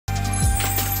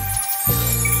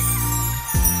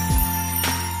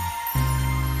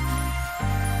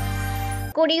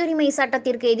குடியுரிமை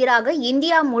சட்டத்திற்கு எதிராக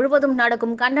இந்தியா முழுவதும்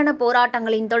நடக்கும் கண்டன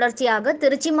போராட்டங்களின் தொடர்ச்சியாக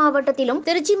திருச்சி மாவட்டத்திலும்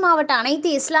திருச்சி மாவட்ட அனைத்து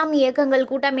இஸ்லாமிய இயக்கங்கள்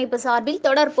கூட்டமைப்பு சார்பில்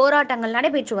தொடர் போராட்டங்கள்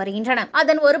நடைபெற்று வருகின்றன.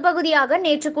 அதன் ஒரு பகுதியாக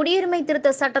நேற்று குடியுரிமை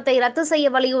திருத்த சட்டத்தை ரத்து செய்ய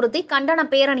வலியுறுத்தி கண்டன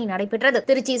பேரணி நடைபெற்றது.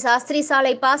 திருச்சி சாஸ்திரி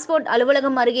சாலை பாஸ்போர்ட்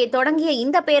அலுவலகம் அருகே தொடங்கிய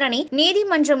இந்த பேரணி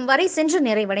நீதிமன்றம் வரை சென்று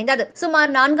நிறைவடைந்தது.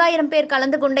 சுமார் 4000 பேர்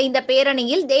கலந்து கொண்ட இந்த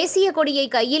பேரணியில் தேசிய கொடியை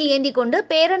கையில் ஏந்தி கொண்டு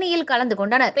பேரணியில் கலந்து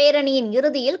கொண்டனர். பேரணியின்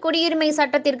இறுதியில் குடியுரிமை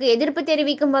சட்டத்திற்கு எதிர்ப்பு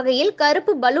தெரிவிக்கும் வகையில்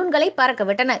கருப்பு பலூன்களை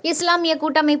பறக்கவிட்டனர். இஸ்லாமிய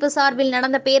கூட்டமைப்பு சார்பில்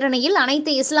நடந்த பேரணியில்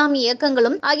அனைத்து இஸ்லாமிய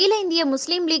இயக்கங்களும் அகில இந்திய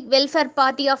முஸ்லீம் league welfare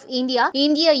party of India,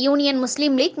 இந்திய யூனியன்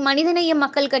முஸ்லீம் லீக், மனிதநேய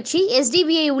மக்கள் கட்சி,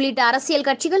 SDBI உள்ளிட்ட அரசியல்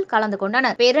கட்சிகள் கலந்து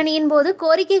கொண்டனர். பேரணியின் போது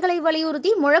கோரிக்கைகளை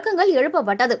வலியுறுத்தி முழக்கங்கள்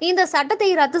எழுப்பப்பட்டது. இந்த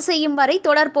சட்டத்தை ரத்து செய்யும் வரை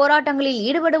தொடர் போராட்டங்களில்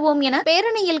ஈடுபடுவோம் என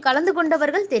பேரணியில் கலந்து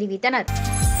கொண்டவர்கள் தெரிவித்தனர்.